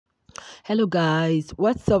Hello guys,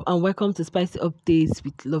 what's up and welcome to Spicy Updates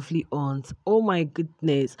with Lovely Aunt. Oh my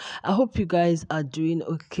goodness, I hope you guys are doing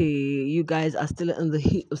okay. You guys are still in the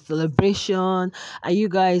heat of celebration. Are you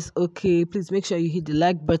guys okay? Please make sure you hit the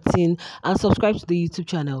like button and subscribe to the YouTube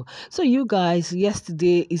channel. So you guys,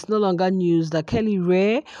 yesterday it's no longer news that Kelly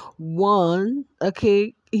Ray won.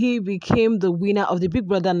 Okay, he became the winner of the Big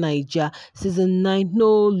Brother Naija season 9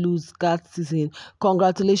 no lose guard season.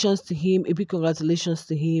 Congratulations to him, a big congratulations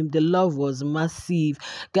to him. The love was massive,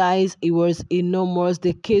 guys. It was enormous.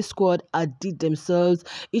 The K squad did themselves.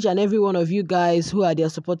 Each and every one of you guys who are their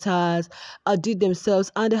supporters did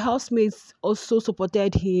themselves, and the housemates also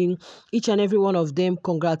supported him. Each and every one of them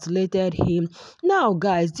congratulated him. Now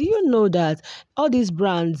guys, do you know that all these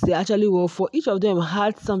brands, they actually were, for each of them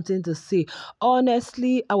had something to say?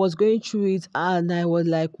 Honestly, I was going through it and I was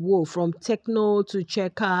like, whoa, from techno to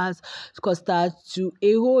checkers, custard to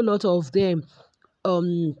a whole lot of them.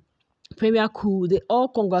 Premier Cool, they all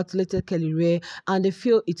congratulated Kelly Ray and they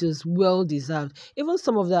feel it is well deserved. Even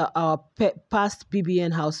some of the past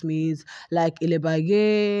BBN housemates like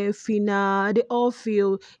Elebage, Fina, they all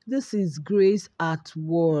feel this is grace at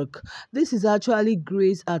work. This is actually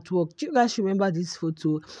grace at work. Do you guys remember this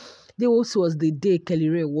photo? This was the day Kelly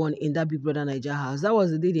Ray won in that Big Brother Niger house. That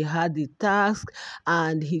was the day they had the task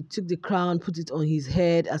and he took the crown, put it on his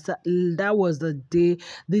head. That was the day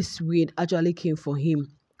this win actually came for him,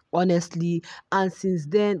 honestly. And since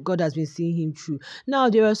then, God has been seeing him through. Now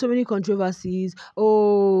there are so many controversies.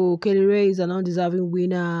 Oh, Kelly Ray is an undeserving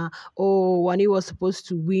winner. Oh, Wanni was supposed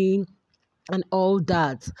to win and all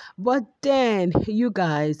that. But then you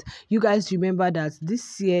guys remember that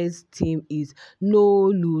this year's team is no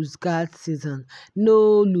lose guard season.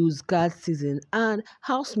 No lose guard season. And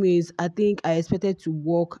housemates, I think, are expected to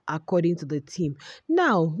work according to the team.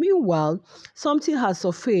 Now, meanwhile, something has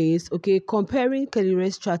surfaced, okay, comparing Kelly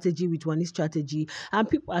Ray's strategy with Wanni's strategy. And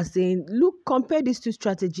people are saying, look, compare these two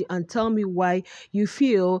strategies and tell me why you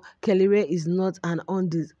feel Kelly Ray is not an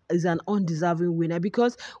undeserving winner.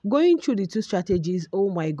 Because going through the two strategies, oh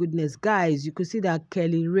my goodness, guys, you could see that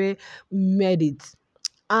Kelly Ray made it.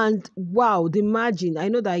 And wow, the margin. I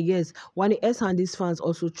know that yes, Wanni S and these fans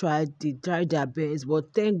also tried their best,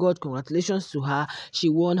 but thank God, congratulations to her. She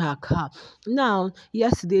won her car. Now,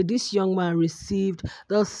 yesterday, this young man received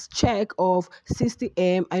the check of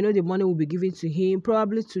 60M. I know the money will be given to him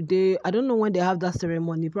probably today. I don't know when they have that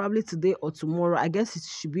ceremony, probably today or tomorrow. I guess it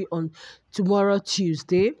should be on tomorrow,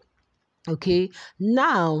 Tuesday. Okay,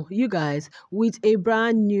 now you guys, with a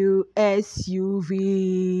brand new SUV,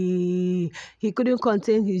 he couldn't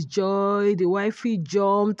contain his joy. The wifey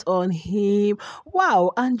jumped on him.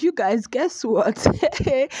 Wow. And you guys, guess what?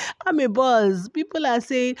 I'm a buzz. People are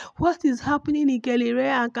saying, what is happening in Kelly Ray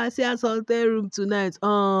and Cassia's hotel room tonight?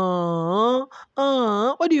 What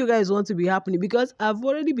do you guys want to be happening? Because I've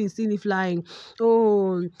already been seeing it flying.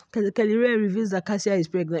 Oh, Kelly Ray reveals that Cassia is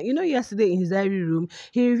pregnant. You know, yesterday in his diary room,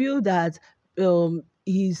 he revealed that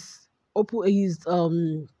he's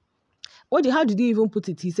open, how did he even put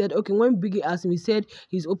it? He said, okay, when Biggie asked him, he said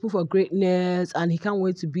he's open for greatness and he can't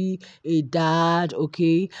wait to be a dad,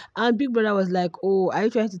 okay? And Big Brother was like, oh, are you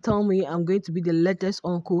trying to tell me I'm going to be the latest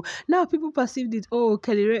uncle? Now people perceived it, oh,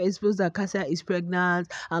 Kelly Ray exposed that Cassia is pregnant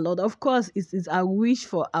and all. Of course, it's a wish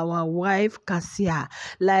for our wife, Cassia.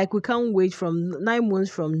 Like, we can't wait from 9 months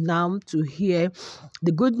from now to hear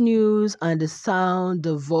the good news and the sound,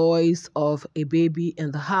 the voice of a baby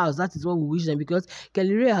in the house. That is what we wish them, because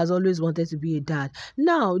Kelly Ray has always wanted to be a dad.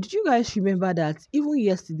 Now, did you guys remember that even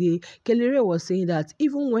yesterday, Kelly Ray was saying that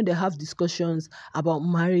even when they have discussions about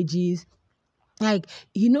marriages, like,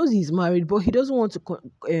 he knows he's married, but he doesn't want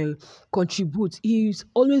to contribute. He's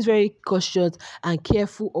always very cautious and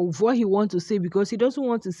careful of what he wants to say, because he doesn't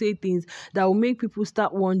want to say things that will make people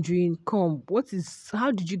start wondering,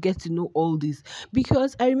 how did you get to know all this?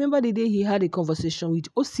 Because I remember the day he had a conversation with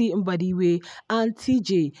OC Mbadiwe and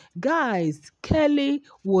TJ. Guys, Kelly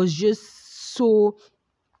was just so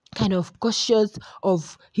kind of cautious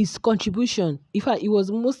of his contribution. In fact, it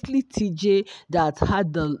was mostly TJ that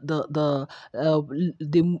had the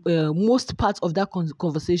most part of that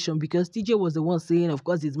conversation, because TJ was the one saying, of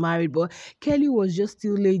course, he's married, but Kelly was just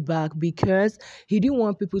still laid back because he didn't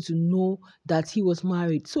want people to know that he was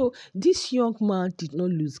married. So this young man did not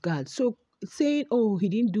lose guard. So saying, oh, he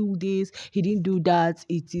didn't do this, he didn't do that,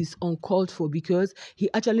 it is uncalled for, because he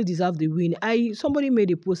actually deserved the win. Somebody made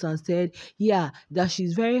a post and said, yeah, that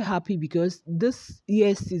she's very happy because this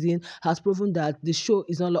year's season has proven that the show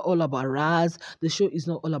is not all about Raz, the show is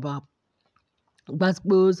not all about but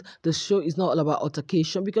suppose the show is not all about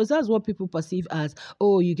altercation, because that's what people perceive as,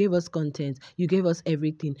 oh, you gave us content, you gave us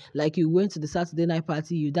everything. Like you went to the Saturday night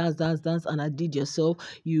party, you dance, and I did yourself.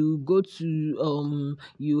 You go to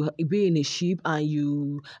you be in a ship and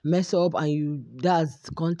you mess up and you that's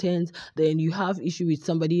content. Then you have issue with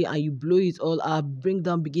somebody and you blow it all up, bring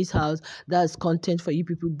down Biggie's house. That's content for you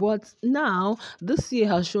people. But now this year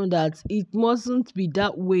has shown that it mustn't be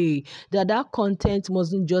that way. That content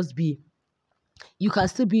mustn't just be, you can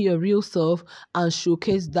still be your real self and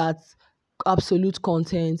showcase that absolute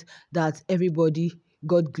content that everybody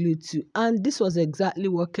got glued to. And this was exactly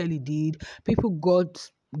what Kelly did. People got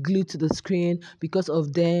glued to the screen because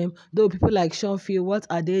of them. Though people like Sean feel, what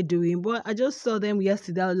are they doing? But I just saw them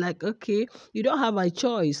yesterday. I was like, okay, you don't have a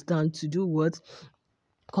choice than to do what?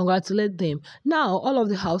 Congratulate them. Now all of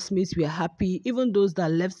the housemates were happy. Even those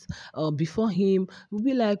that left before him will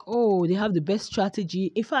be like, oh, they have the best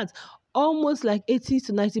strategy. In fact, almost like 80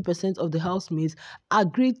 to 90% of the housemates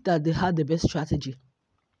agreed that they had the best strategy.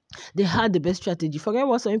 They had the best strategy. Forget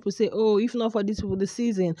what some people say, oh, if not for this with the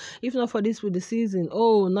season, if not for this with the season,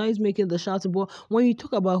 oh, now he's making the shout. But when you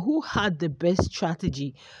talk about who had the best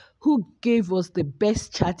strategy, who gave us the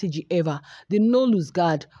best strategy ever, the no lose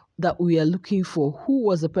guard that we are looking for, who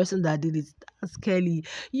was the person that did it? That's Kelly.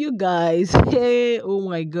 You guys, hey, oh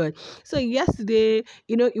my God. So yesterday,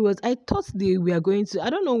 it was, I thought we are going to,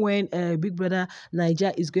 I don't know when Big Brother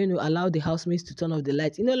Niger is going to allow the housemates to turn off the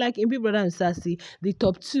lights. Like in Big Brother and Sassy, the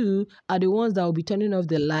top two are the ones that will be turning off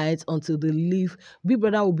the lights until they leave. Big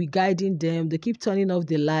Brother will be guiding them. They keep turning off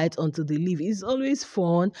the lights until they leave. It's always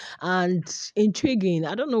fun and intriguing.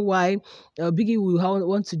 I don't know why Biggie will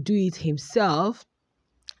want to do it himself,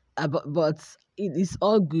 but it is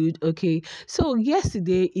all good. Okay, so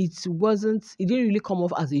yesterday it didn't really come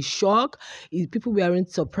off as a shock. People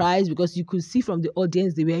weren't surprised because you could see from the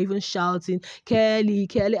audience they were even shouting Kelly,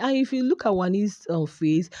 Kelly. And if you look at Wanni's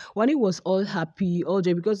face, Wanni was all happy all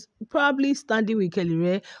day, because probably standing with Kelly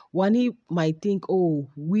Ray, Wanni might think, oh,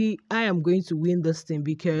 I am going to win this thing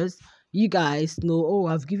because you guys know, oh,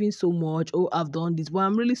 I've given so much, oh, I've done this. But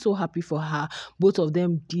I'm really so happy for her. Both of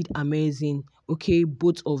them did amazing. Okay,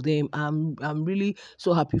 both of them. I'm really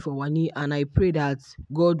so happy for Wanni, and I pray that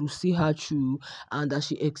God will see her through and that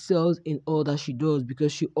she excels in all that she does,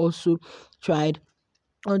 because she also tried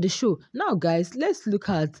on the show. Now, guys, let's look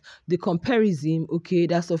at the comparison, okay,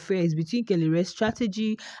 that's a face between Kelly Ray's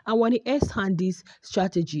strategy and Wanni S. Handy's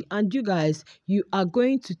strategy. And you guys, you are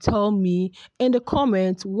going to tell me in the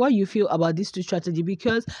comments what you feel about these two strategies,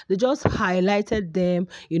 because they just highlighted them.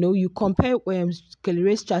 You compare Kelly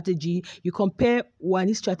Ray's strategy, you compare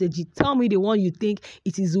Wanni's strategy. Tell me the one you think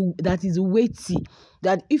that is weighty,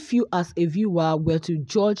 that if you as a viewer were to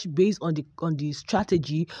judge based on the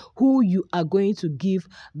strategy, who you are going to give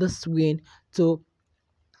this win to,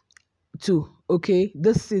 okay,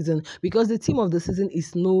 this season, because the theme of the season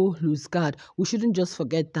is no lose guard. We shouldn't just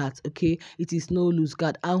forget that, okay? It is no lose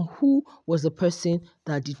guard. And who was the person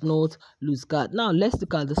that did not lose guard? Now let's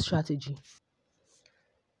look at the strategy.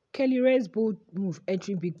 Kelly Ray's bold move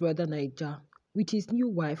entering Big Brother Naija with his new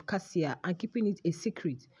wife Cassia and keeping it a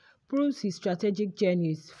secret proves his strategic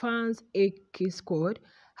genius. Fans AK Squad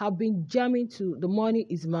have been jamming to The Money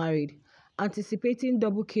is Married, anticipating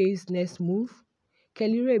Double K's next move.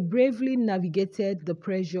 Kelly Ray bravely navigated the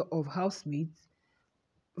pressure of housemates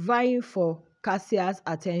vying for Cassia's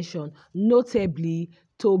attention, notably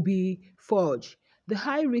Toby Forge. The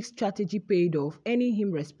high-risk strategy paid off, earning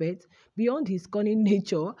him respect. Beyond his cunning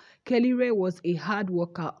nature, Kelly Ray was a hard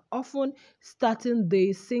worker, often starting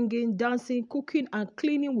days singing, dancing, cooking, and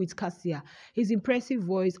cleaning with Cassia. His impressive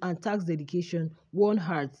voice and tax dedication won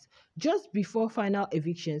hearts. Just before final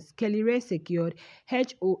evictions, Kelly Ray secured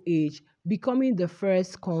HOH, becoming the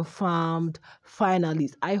first confirmed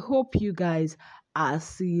finalist. I hope you guys are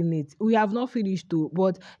seeing it. We have not finished though,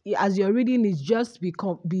 but as you're reading it, just be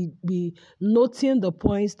noting the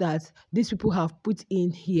points that these people have put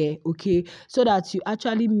in here, okay, so that you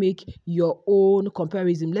actually make your own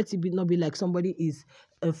comparison. Let it not be like somebody is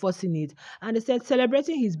enforcing it. And they said,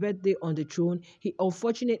 celebrating his birthday on the throne, he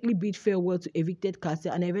unfortunately bid farewell to evicted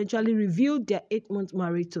Cassia and eventually revealed their 8-month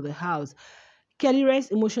marriage to the house. Kelly Ray's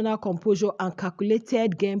emotional composure and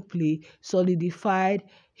calculated gameplay solidified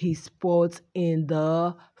his spot in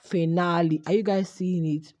the finale. Are you guys seeing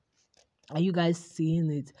it? Are you guys seeing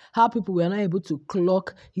it? How people were not able to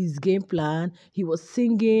clock his game plan. He was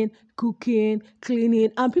singing, cooking, cleaning,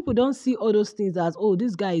 and people don't see all those things as, oh,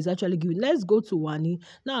 this guy is actually giving. Let's go to Wanni.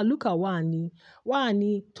 Now look at Wanni.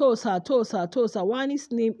 Wanni, Tosa.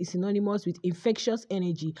 Wanni's name is synonymous with infectious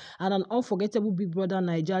energy and an unforgettable Big Brother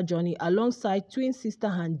Niger journey alongside twin sister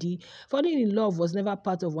Handi. Falling in love was never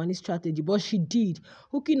part of Wanni's strategy, but she did.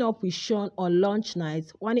 Hooking up with Sean on launch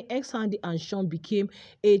night, Wanni ex Handi and Sean became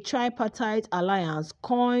a tripartite alliance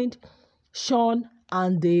coined Sean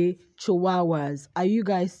and the Chihuahuas. Are you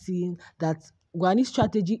guys seeing that? Wanni's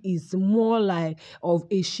strategy is more like of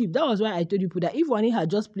a ship. That was why I told you that if Wanni had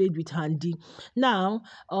just played with Handi, now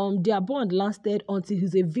their bond lasted until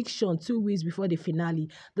his eviction 2 weeks before the finale.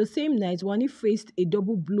 The same night, Wanni faced a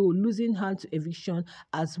double blow, losing her to eviction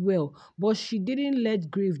as well. But she didn't let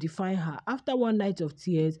grief define her. After one night of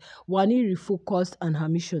tears, Wanni refocused on her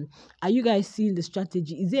mission. Are you guys seeing the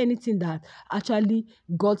strategy? Is there anything that actually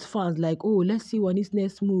got fans like, oh, let's see Wanni's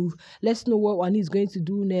next move. Let's know what Wanni is going to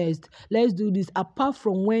do next. Let's do this. Apart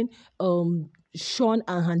from when Sean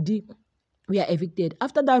and Handi were evicted.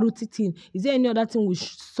 After that routine, is there any other thing we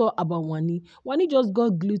saw about Wanni? Wanni just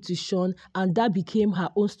got glued to Sean, and that became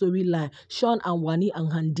her own storyline. Sean and Wanni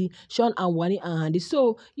and Handi. Sean and Wanni and Handi.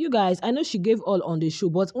 So, you guys, I know she gave all on the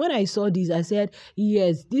show, but when I saw this, I said,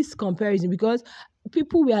 yes, this comparison, because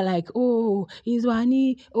people were like, oh, is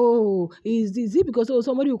Wanni, oh, is it because, oh,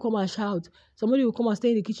 somebody will come and shout, somebody will come and stay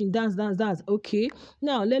in the kitchen, dance. Okay,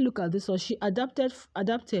 now let's look at this one. She adapted,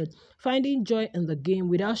 finding joy in the game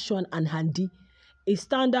without Sean and Handi, a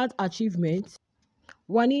standard achievement.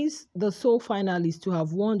 Wanni's the sole finalist to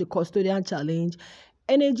have won the custodian challenge.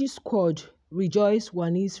 Energy squad rejoice.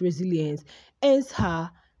 Wanni's resilience ends her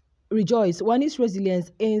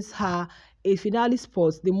a finale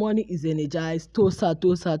spot. The money is energized. Tosa.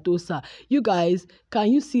 You guys,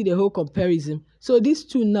 can you see the whole comparison? So these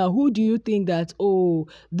two now, who do you think that, oh,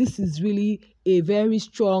 this is really a very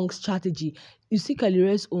strong strategy? You see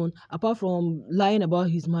Kalire's own, apart from lying about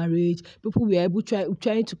his marriage, people were able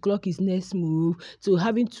trying to clock his next move, to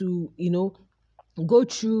having to, go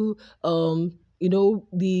through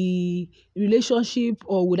the relationship,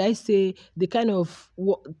 or would I say the kind of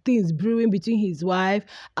things brewing between his wife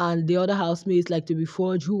and the other housemates, like to be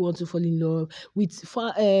forged, who want to fall in love with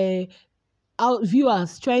our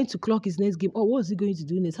viewers trying to clock his next game. Oh, what's he going to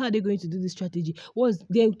do next? How are they going to do this strategy? What's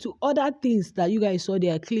there to other things that you guys saw?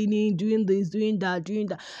 They are cleaning, doing this, doing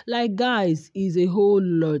that. Like, guys, is a whole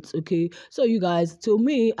lot. Okay, so you guys, to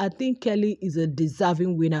me, I think Kelly is a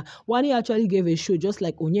deserving winner. Wanni actually gave a show just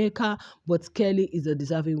like Onyeka, but Kelly is a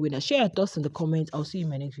deserving winner. Share your thoughts in the comments. I'll see you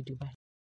in my next video. Bye.